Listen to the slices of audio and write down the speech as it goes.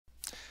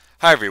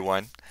Hi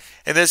everyone.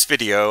 In this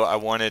video I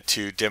wanted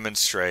to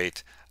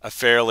demonstrate a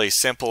fairly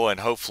simple and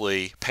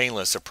hopefully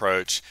painless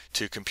approach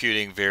to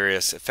computing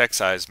various effect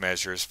size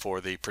measures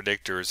for the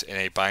predictors in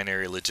a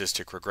binary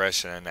logistic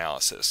regression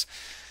analysis.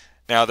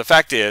 Now the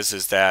fact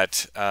is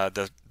that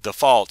the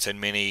defaults in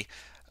many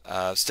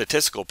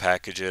statistical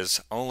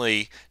packages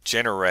only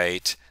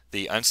generate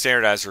the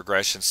unstandardized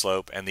regression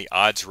slope and the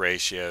odds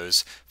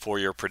ratios for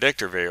your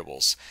predictor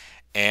variables.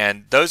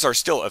 And those are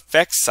still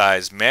effect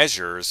size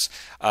measures,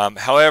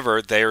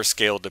 however they are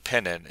scale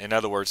dependent. In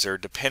other words, they're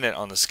dependent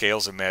on the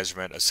scales of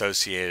measurement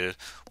associated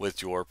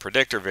with your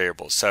predictor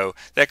variables. So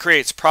that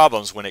creates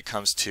problems when it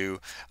comes to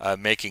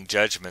making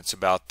judgments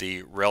about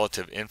the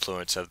relative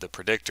influence of the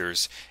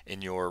predictors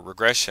in your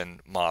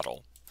regression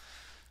model.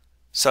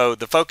 So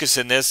the focus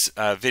in this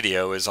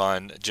video is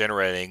on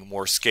generating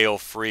more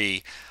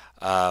scale-free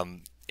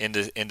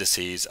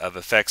indices of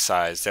effect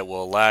size that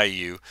will allow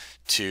you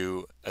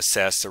to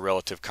assess the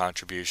relative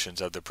contributions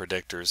of the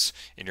predictors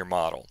in your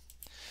model.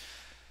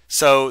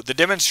 So the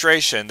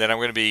demonstration that I'm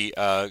going to be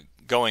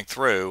going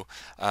through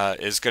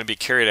is going to be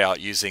carried out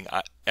using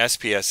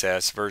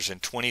SPSS version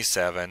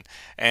 27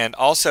 and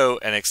also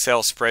an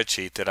Excel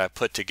spreadsheet that I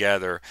put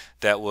together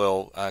that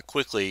will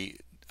quickly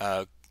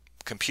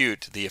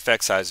compute the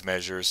effect size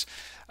measures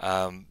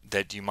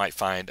that you might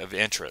find of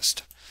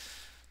interest.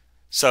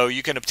 So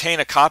you can obtain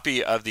a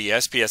copy of the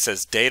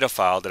SPSS data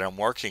file that I'm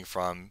working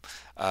from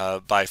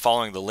by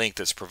following the link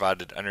that's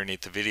provided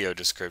underneath the video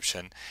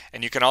description,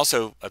 and you can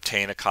also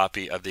obtain a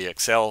copy of the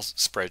Excel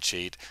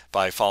spreadsheet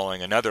by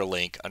following another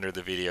link under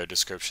the video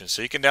description.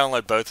 So you can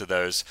download both of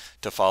those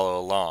to follow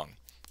along.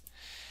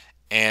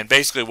 And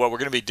basically what we're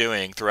going to be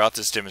doing throughout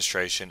this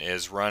demonstration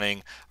is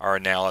running our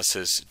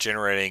analysis,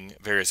 generating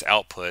various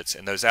outputs,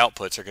 and those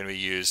outputs are going to be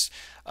used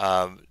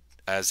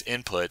as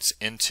inputs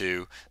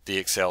into the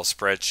Excel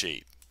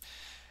spreadsheet.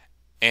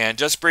 And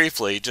just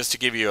briefly, just to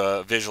give you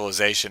a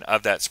visualization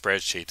of that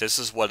spreadsheet, this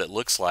is what it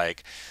looks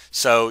like.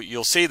 So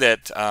you'll see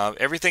that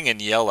everything in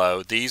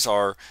yellow, these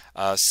are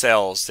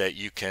cells that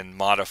you can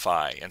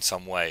modify in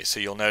some way. So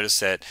you'll notice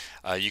that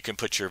you can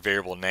put your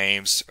variable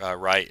names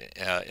right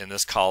in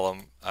this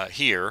column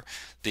here,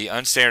 the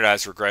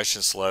unstandardized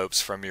regression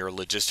slopes from your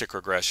logistic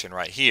regression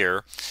right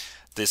here,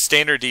 the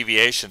standard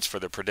deviations for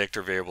the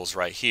predictor variables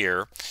right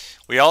here.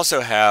 We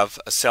also have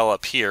a cell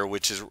up here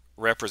which is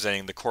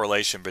representing the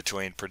correlation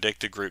between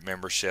predicted group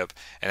membership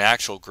and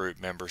actual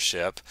group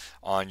membership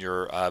on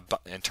your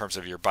in terms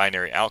of your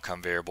binary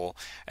outcome variable.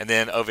 And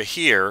then over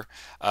here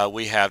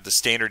we have the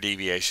standard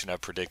deviation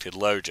of predicted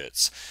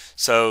logits.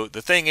 So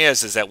the thing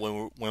is that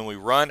when we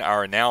run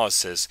our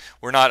analysis,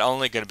 we're not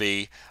only going to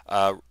be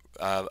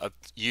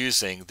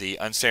using the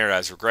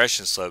unstandardized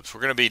regression slopes,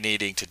 we're going to be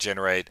needing to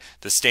generate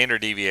the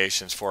standard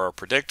deviations for our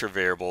predictor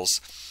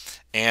variables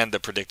and the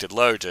predicted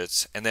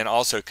logits, and then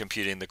also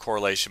computing the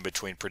correlation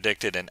between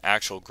predicted and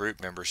actual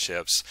group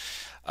memberships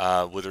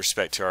with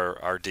respect to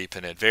our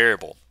dependent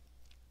variable.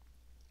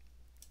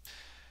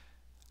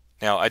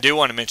 Now I do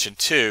want to mention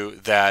too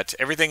that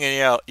everything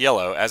in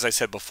yellow, as I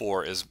said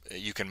before, is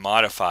you can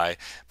modify,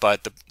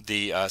 but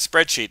the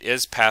spreadsheet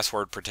is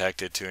password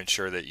protected to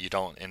ensure that you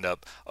don't end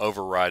up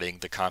overriding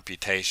the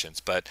computations.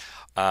 But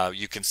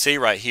you can see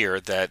right here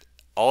that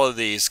all of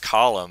these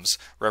columns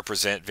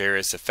represent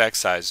various effect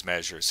size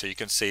measures. So you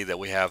can see that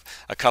we have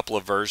a couple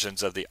of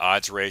versions of the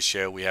odds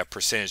ratio, we have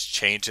percentage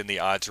change in the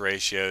odds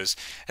ratios,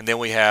 and then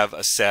we have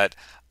a set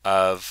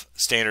of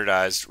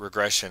standardized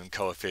regression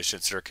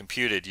coefficients that are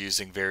computed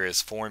using various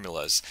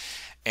formulas.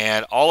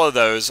 And all of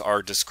those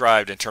are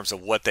described in terms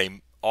of what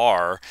they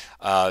are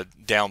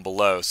down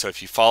below. So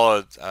if you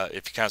follow, if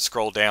you kind of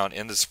scroll down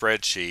in the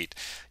spreadsheet,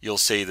 you'll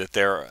see that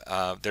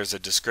there's a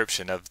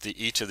description of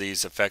each of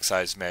these effect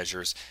size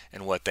measures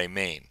and what they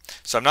mean.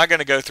 So I'm not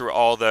going to go through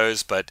all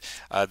those, but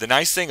the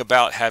nice thing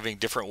about having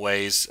different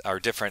ways or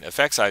different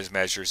effect size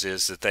measures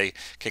is that they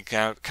can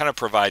kind of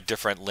provide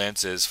different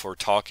lenses for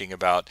talking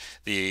about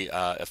the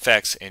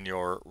effects in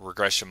your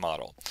regression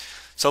model.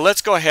 So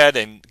let's go ahead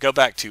and go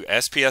back to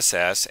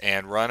SPSS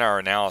and run our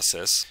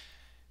analysis.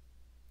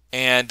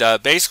 And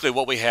basically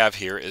what we have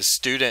here is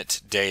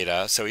student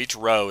data. So each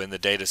row in the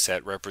data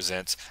set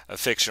represents a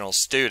fictional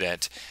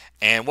student.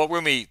 And what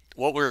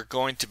we're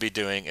going to be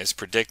doing is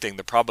predicting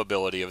the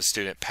probability of a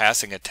student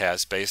passing a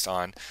test based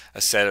on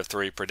a set of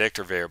 3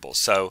 predictor variables.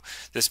 So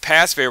this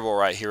pass variable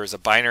right here is a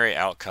binary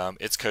outcome.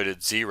 It's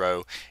coded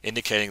 0,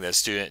 indicating that the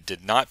student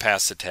did not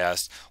pass the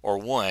test, or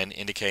 1,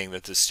 indicating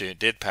that the student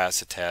did pass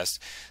the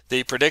test.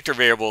 The predictor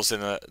variables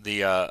in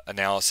the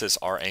analysis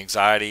are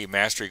anxiety,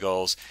 mastery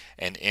goals,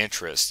 and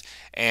interest.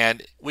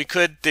 And we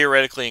could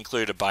theoretically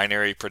include a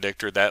binary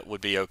predictor. That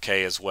would be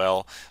okay as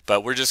well,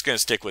 but we're just going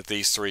to stick with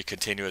these 3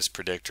 continuous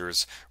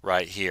predictors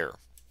right here.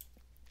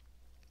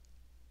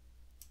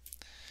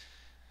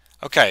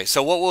 Okay,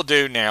 so what we'll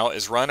do now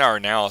is run our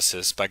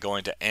analysis by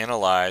going to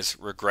Analyze,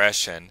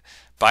 Regression,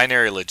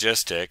 Binary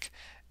Logistic,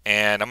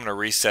 and I'm going to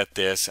reset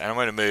this, and I'm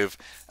going to move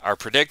our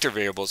predictor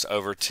variables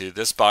over to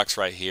this box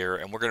right here,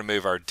 and we're going to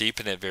move our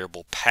dependent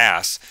variable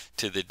pass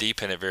to the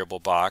dependent variable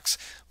box.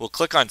 We'll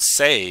click on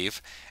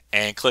Save,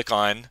 and click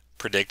on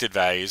predicted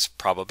values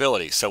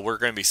probability. So we're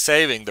going to be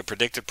saving the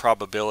predicted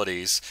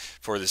probabilities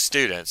for the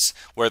students,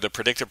 where the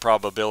predicted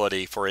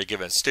probability for a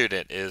given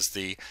student is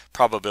the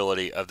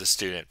probability of the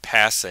student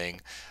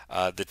passing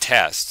the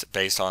test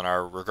based on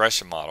our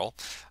regression model.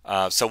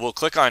 So we'll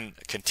click on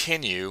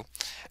continue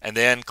and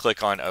then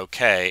click on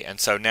OK, and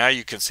so now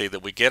you can see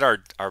that we get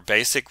our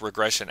basic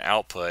regression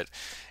output.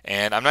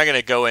 And I'm not going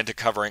to go into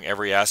covering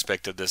every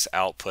aspect of this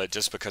output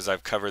just because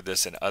I've covered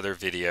this in other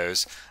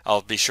videos.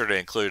 I'll be sure to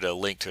include a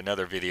link to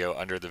another video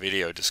under the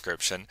video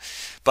description.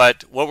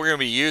 But what we're going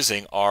to be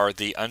using are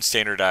the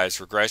unstandardized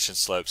regression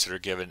slopes that are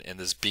given in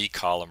this B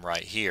column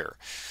right here.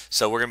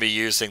 So we're going to be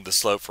using the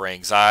slope for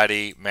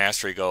anxiety,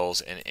 mastery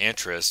goals, and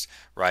interest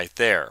right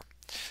there.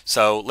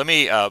 So let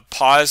me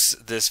pause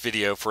this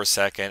video for a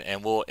second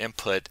and we'll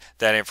input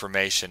that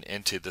information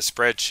into the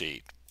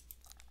spreadsheet.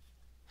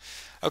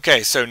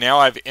 Okay, so now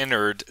I've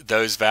entered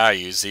those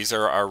values. These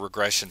are our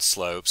regression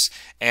slopes.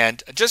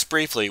 And just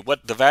briefly,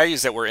 what the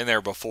values that were in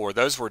there before,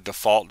 those were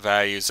default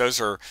values.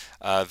 Those are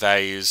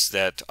values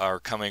that are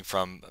coming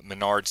from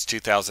Menard's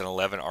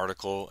 2011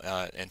 article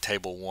in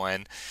Table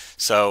 1.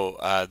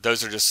 So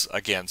those are just,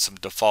 again, some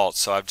defaults.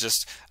 So I've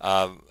just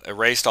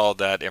erased all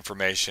that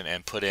information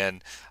and put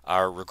in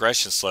our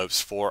regression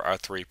slopes for our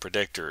 3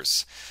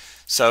 predictors.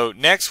 So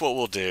next what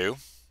we'll do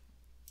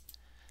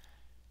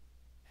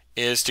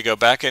is to go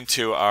back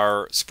into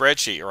our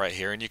spreadsheet right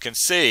here, and you can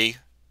see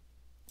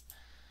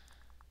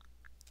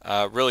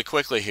really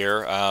quickly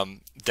here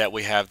that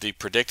we have the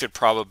predicted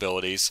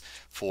probabilities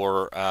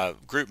for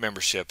group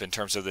membership in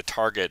terms of the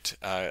target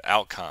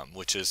outcome,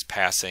 which is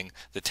passing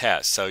the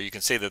test. So you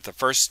can see that the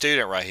first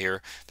student right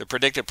here, the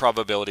predicted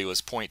probability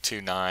was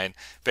 0.29.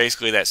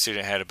 Basically that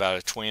student had about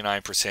a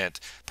 29%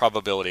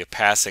 probability of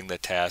passing the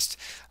test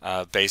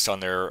based on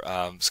their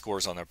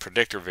scores on their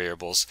predictor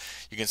variables.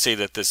 You can see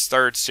that this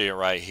third student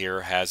right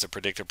here has a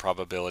predicted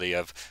probability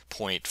of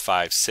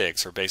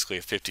 0.56, or basically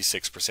a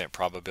 56%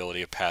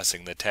 probability of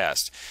passing the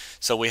test.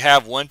 So we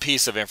have one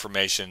piece of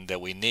information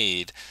that we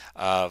need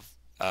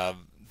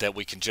that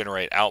we can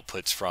generate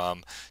outputs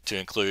from to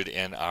include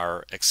in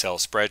our Excel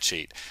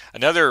spreadsheet.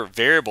 Another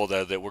variable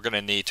though that we're going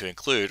to need to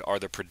include are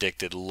the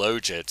predicted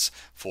logits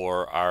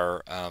for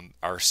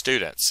our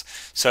students.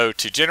 So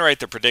to generate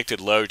the predicted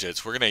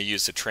logits, we're going to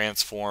use the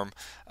transform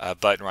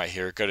button right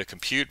here. Go to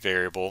compute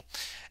variable,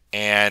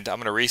 and I'm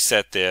going to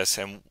reset this,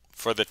 and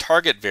for the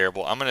target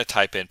variable I'm going to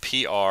type in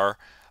PR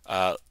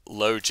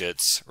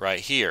logits right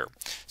here.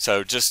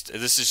 So this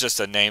is just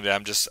a name that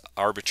I'm just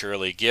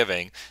arbitrarily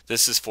giving.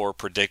 This is for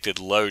predicted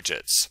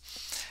logits.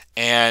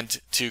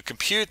 And to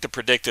compute the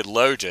predicted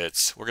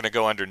logits, we're going to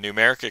go under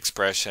numeric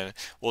expression.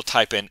 We'll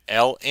type in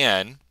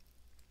LN,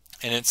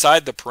 and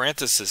inside the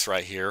parenthesis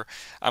right here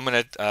I'm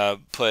going to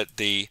put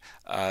the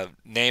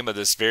name of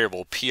this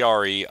variable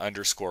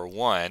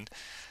PRE_1,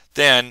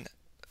 then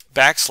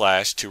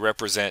backslash to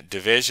represent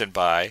division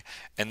by,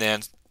 and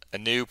then a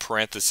new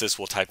parenthesis,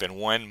 we'll type in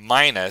 1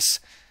 minus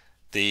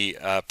the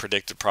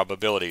predicted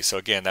probability. So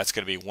again, that's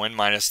going to be 1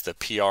 minus the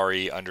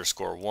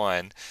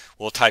PRE_1.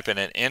 We'll type in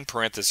an end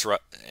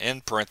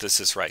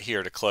parenthesis right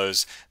here to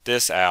close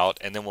this out,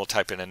 and then we'll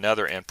type in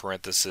another end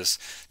parenthesis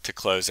to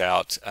close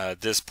out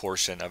this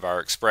portion of our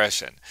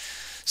expression.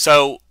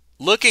 So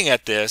looking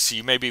at this,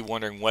 you may be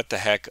wondering what the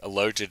heck a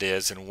logit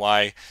is and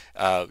why,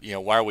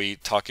 why are we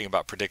talking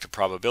about predicted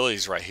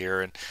probabilities right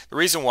here? And the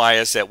reason why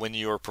is that when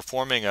you are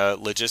performing a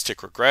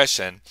logistic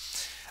regression,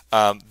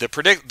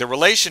 the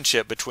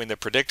relationship between the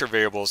predictor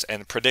variables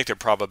and predicted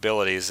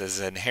probabilities is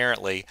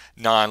inherently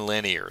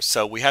nonlinear.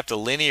 So we have to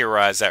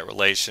linearize that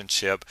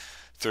relationship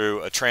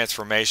through a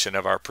transformation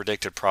of our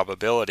predicted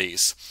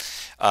probabilities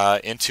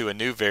into a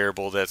new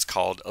variable that's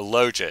called a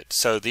logit.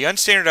 So the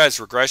unstandardized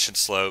regression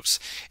slopes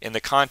in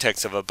the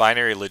context of a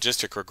binary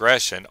logistic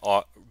regression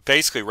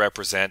basically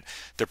represent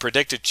the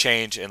predicted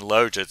change in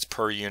logits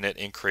per unit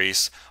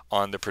increase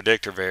on the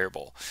predictor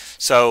variable.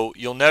 So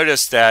you'll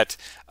notice that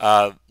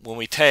when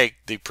we take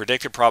the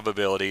predicted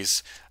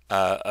probabilities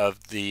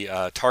of the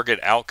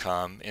target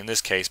outcome, in this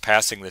case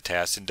passing the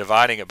test, and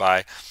dividing it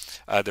by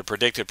the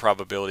predicted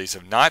probabilities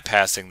of not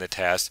passing the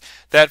test,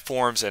 that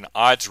forms an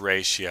odds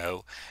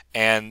ratio,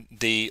 and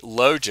the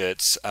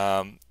logits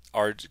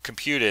are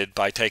computed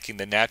by taking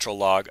the natural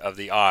log of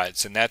the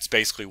odds, and that's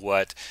basically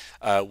what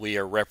we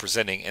are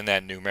representing in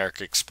that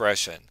numeric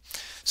expression.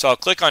 So I'll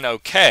click on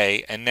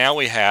OK, and now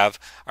we have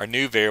our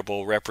new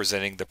variable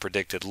representing the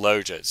predicted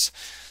logits.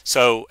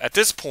 So at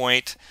this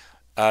point,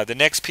 the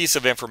next piece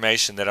of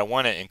information that I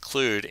want to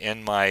include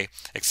in my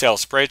Excel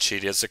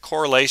spreadsheet is the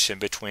correlation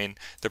between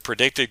the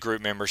predicted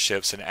group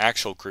memberships and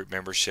actual group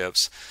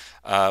memberships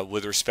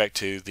with respect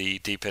to the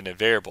dependent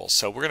variables.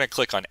 So we're going to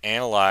click on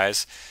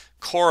Analyze,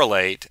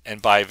 Correlate,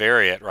 and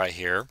Bivariate right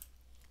here.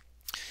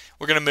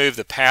 We're going to move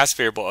the pass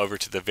variable over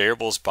to the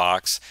variables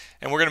box,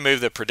 and we're going to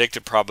move the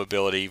predicted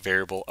probability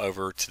variable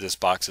over to this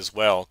box as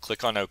well.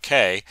 Click on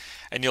OK,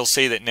 and you'll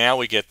see that now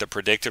we get the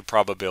predicted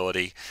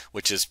probability,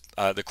 which is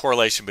the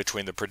correlation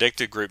between the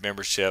predicted group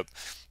membership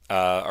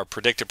our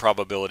predicted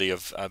probability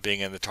of being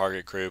in the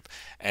target group,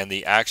 and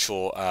the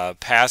actual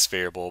pass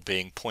variable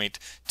being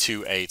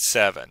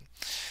 0.287.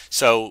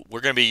 So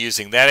we're going to be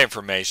using that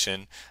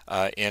information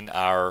in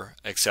our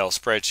Excel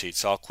spreadsheet.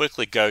 So I'll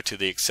quickly go to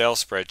the Excel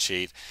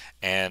spreadsheet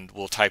and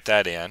we'll type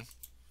that in.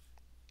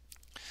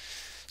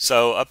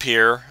 So up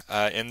here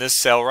in this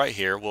cell right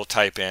here, we'll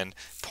type in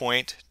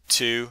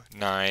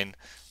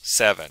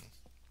 0.297.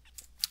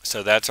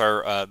 So that's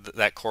our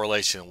that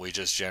correlation we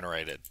just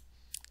generated.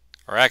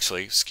 Or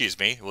actually, excuse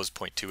me, it was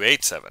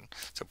 0.287.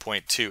 So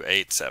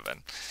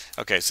 0.287.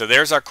 Okay, so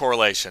there's our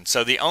correlation.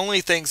 So the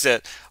only things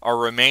that are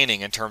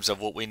remaining in terms of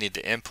what we need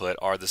to input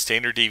are the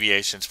standard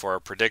deviations for our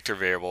predictor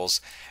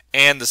variables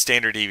and the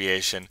standard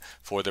deviation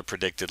for the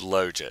predicted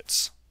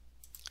logits.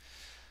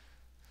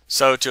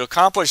 So to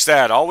accomplish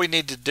that, all we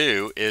need to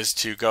do is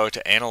to go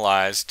to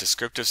Analyze,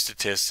 Descriptive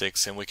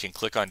Statistics, and we can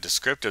click on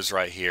Descriptives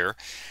right here,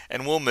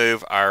 and we'll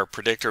move our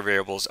predictor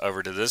variables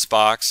over to this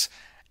box,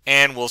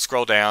 and we'll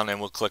scroll down and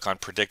we'll click on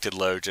Predicted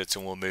Logits,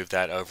 and we'll move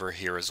that over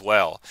here as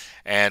well.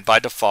 And by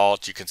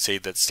default, you can see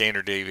that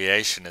standard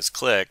deviation is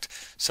clicked.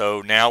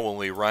 So now when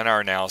we run our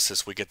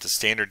analysis, we get the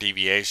standard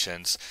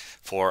deviations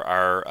for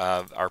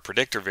our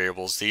predictor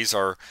variables. These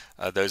are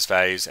those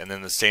values, and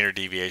then the standard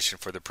deviation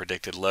for the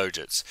predicted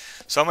logits.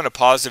 So I'm going to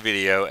pause the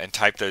video and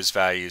type those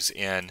values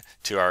in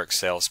to our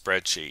Excel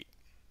spreadsheet.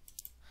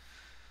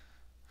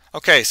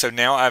 Okay, so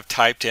now I've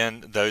typed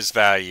in those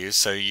values.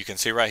 So you can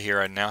see right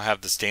here I now have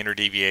the standard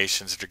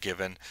deviations that are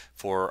given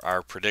for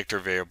our predictor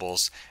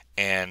variables,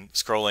 and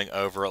scrolling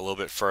over a little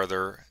bit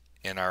further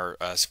in our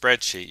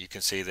spreadsheet, you can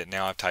see that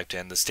now I've typed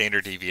in the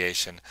standard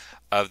deviation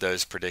of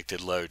those predicted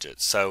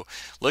logits. So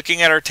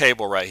looking at our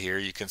table right here,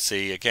 you can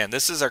see again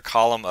this is our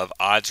column of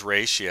odds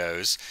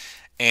ratios,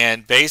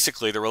 and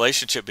basically the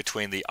relationship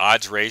between the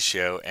odds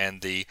ratio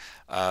and the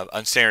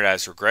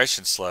unstandardized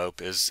regression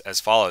slope is as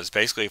follows.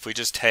 Basically, if we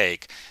just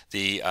take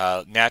the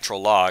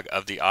natural log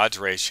of the odds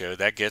ratio,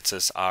 that gets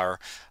us our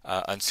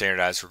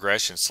unstandardized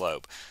regression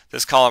slope.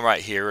 This column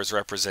right here is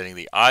representing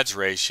the odds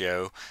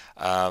ratio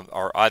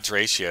or odds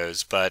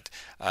ratios, but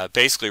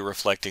basically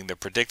reflecting the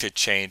predicted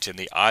change in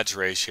the odds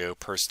ratio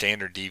per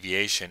standard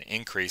deviation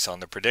increase on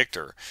the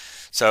predictor.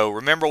 So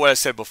remember what I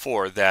said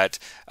before, that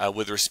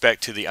with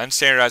respect to the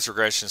unstandardized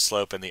regression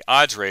slope and the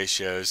odds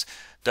ratios,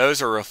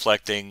 those are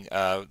reflecting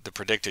the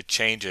predicted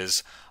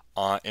changes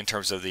in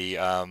terms of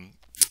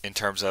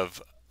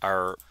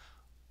our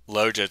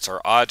logits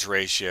or odds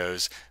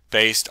ratios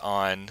based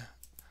on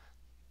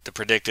the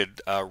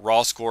predicted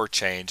raw score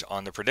change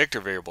on the predictor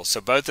variable.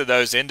 So both of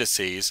those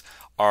indices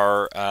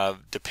are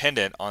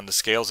dependent on the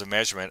scales of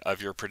measurement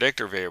of your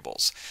predictor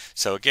variables.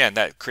 So again,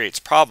 that creates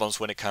problems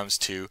when it comes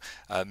to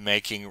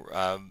making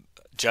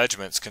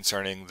judgments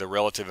concerning the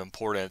relative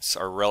importance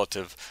or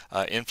relative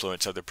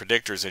influence of the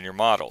predictors in your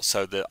model.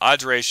 So the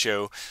odds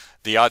ratios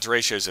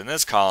in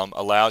this column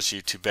allows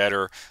you to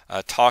better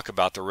talk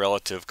about the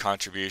relative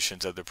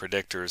contributions of the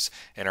predictors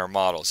in our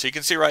model. So you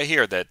can see right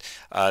here that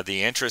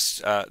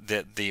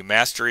the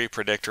mastery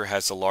predictor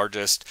has the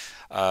largest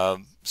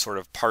sort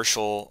of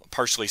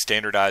partially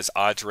standardized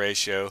odds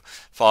ratio,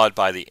 followed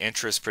by the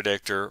interest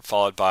predictor,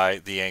 followed by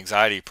the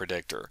anxiety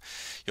predictor.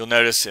 You'll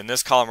notice in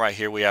this column right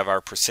here we have our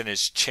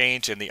percentage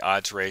change in the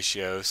odds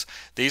ratios.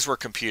 These were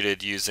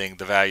computed using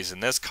the values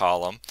in this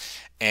column,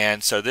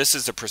 and so this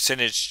is the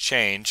percentage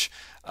change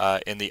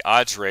in the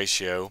odds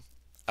ratio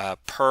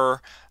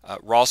per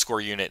raw score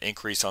unit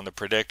increase on the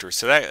predictor.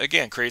 So that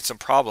again creates some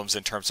problems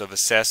in terms of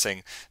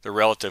assessing the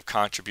relative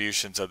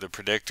contributions of the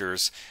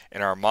predictors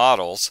in our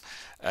models.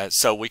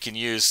 So we can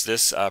use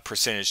this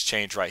percentage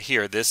change right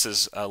here. This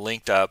is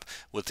linked up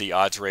with the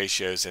odds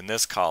ratios in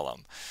this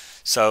column.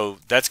 So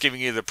that's giving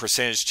you the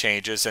percentage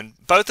changes, and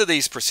both of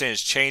these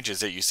percentage changes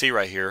that you see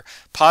right here,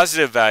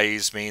 positive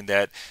values mean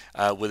that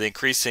with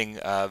increasing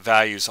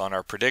values on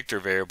our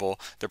predictor variable,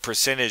 the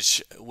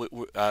percentage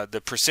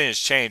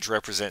change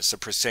represents the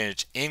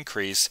percentage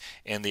increase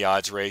in the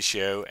odds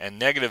ratio, and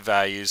negative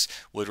values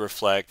would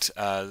reflect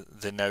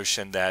the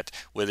notion that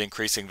with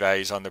increasing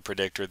values on the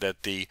predictor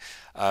that the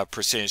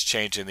percentage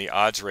change in the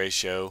odds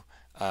ratio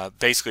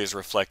basically is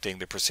reflecting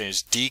the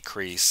percentage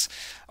decrease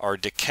or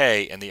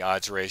decay in the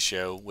odds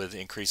ratio with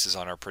increases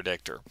on our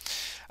predictor.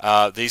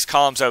 These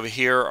columns over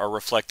here are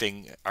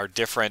reflecting our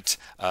different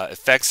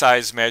effect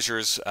size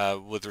measures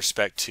with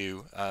respect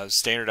to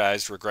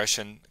standardized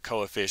regression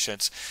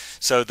coefficients.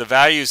 So the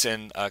values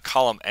in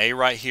column A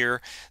right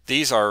here,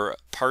 these are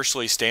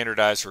partially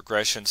standardized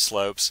regression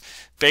slopes.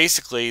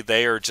 Basically,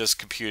 they are just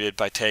computed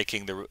by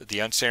taking the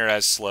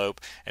unstandardized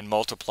slope and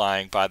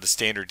multiplying by the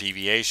standard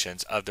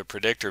deviations of the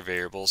predictor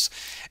variables.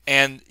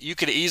 And you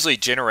could easily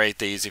generate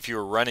these if you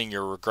were running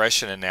your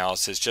regression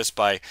analysis just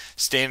by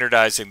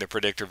standardizing the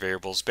predictor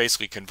variables,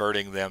 basically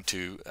converting them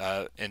to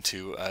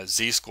into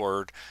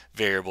z-scored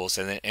variables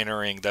and then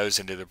entering those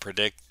into the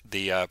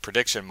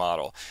prediction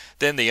model.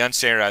 Then the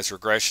unstandardized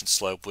regression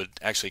slope would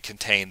actually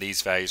contain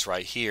these values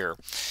right here.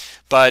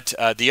 But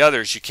the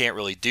others you can't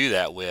really do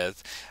that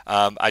with.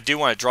 I do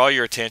want to draw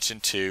your attention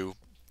to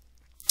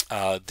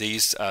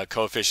these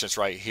coefficients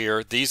right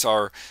here. These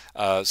are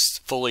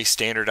fully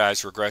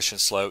standardized regression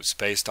slopes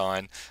based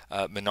on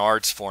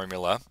Menard's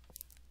formula.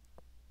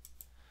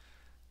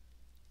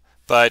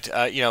 But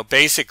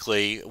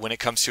basically, when it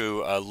comes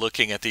to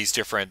looking at these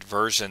different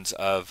versions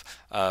of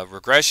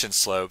regression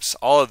slopes,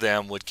 all of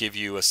them would give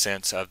you a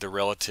sense of the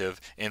relative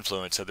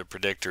influence of the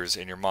predictors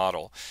in your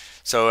model.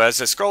 So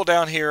as I scroll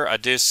down here, I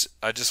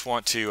just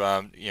want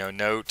to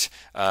note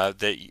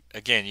that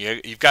again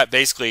you've got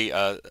basically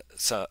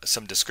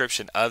some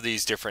description of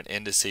these different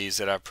indices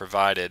that I've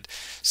provided,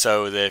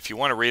 so that if you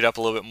want to read up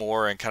a little bit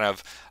more and kind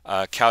of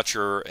couch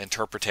your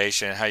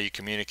interpretation, how you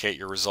communicate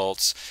your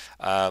results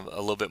a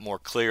little bit more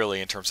clearly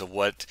in terms of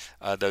what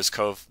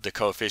the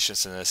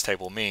coefficients in this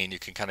table mean, you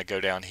can kind of go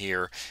down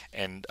here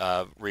and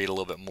read a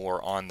little bit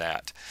more on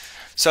that.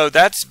 So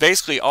that's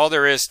basically all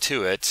there is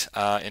to it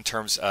in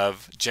terms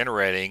of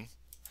generating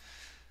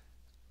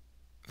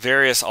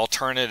various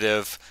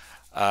alternative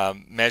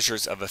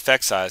measures of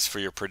effect size for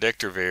your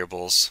predictor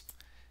variables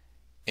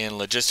in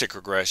logistic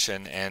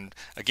regression. And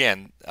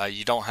again,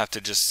 you don't have to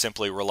just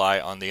simply rely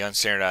on the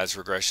unstandardized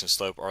regression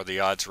slope or the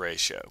odds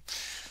ratio.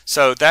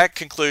 So that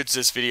concludes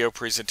this video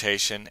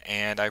presentation,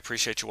 and I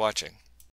appreciate you watching.